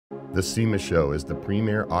The SEMA Show is the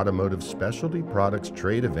premier automotive specialty products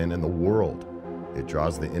trade event in the world. It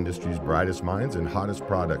draws the industry's brightest minds and hottest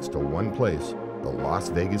products to one place, the Las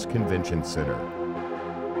Vegas Convention Center.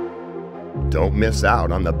 Don't miss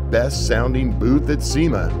out on the best sounding booth at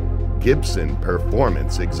SEMA, Gibson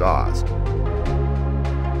Performance Exhaust.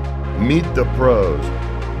 Meet the pros,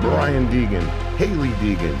 Brian Deegan, Haley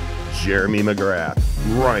Deegan, Jeremy McGrath,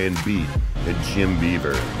 Ryan Beat, and Jim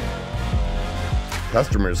Beaver.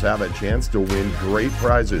 Customers have a chance to win great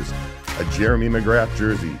prizes: a Jeremy McGrath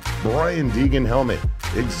jersey, Brian Deegan helmet,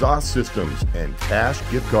 exhaust systems, and cash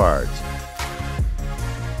gift cards.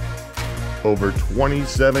 Over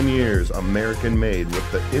 27 years American made with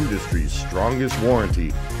the industry's strongest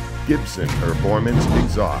warranty, Gibson Performance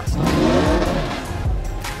Exhaust.